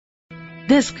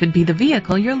This could be the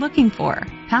vehicle you're looking for.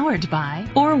 Powered by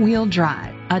four-wheel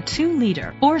drive, a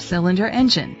 2-liter 4-cylinder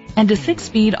engine, and a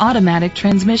 6-speed automatic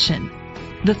transmission.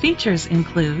 The features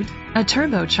include a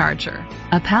turbocharger,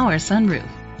 a power sunroof,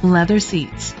 leather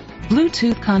seats,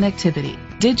 Bluetooth connectivity,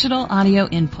 digital audio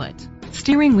input,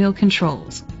 steering wheel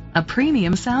controls, a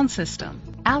premium sound system,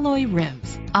 alloy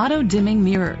rims, auto-dimming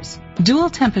mirrors, dual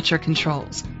temperature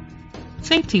controls.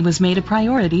 Safety was made a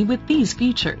priority with these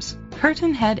features: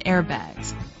 curtain head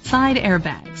airbags, side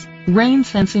airbags,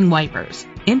 rain-sensing wipers,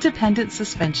 independent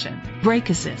suspension,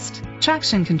 brake assist,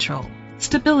 traction control,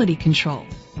 stability control,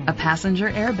 a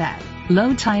passenger airbag,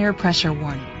 low tire pressure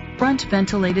warning, front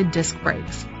ventilated disc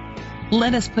brakes.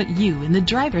 Let us put you in the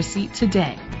driver's seat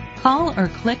today. Call or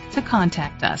click to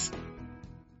contact us.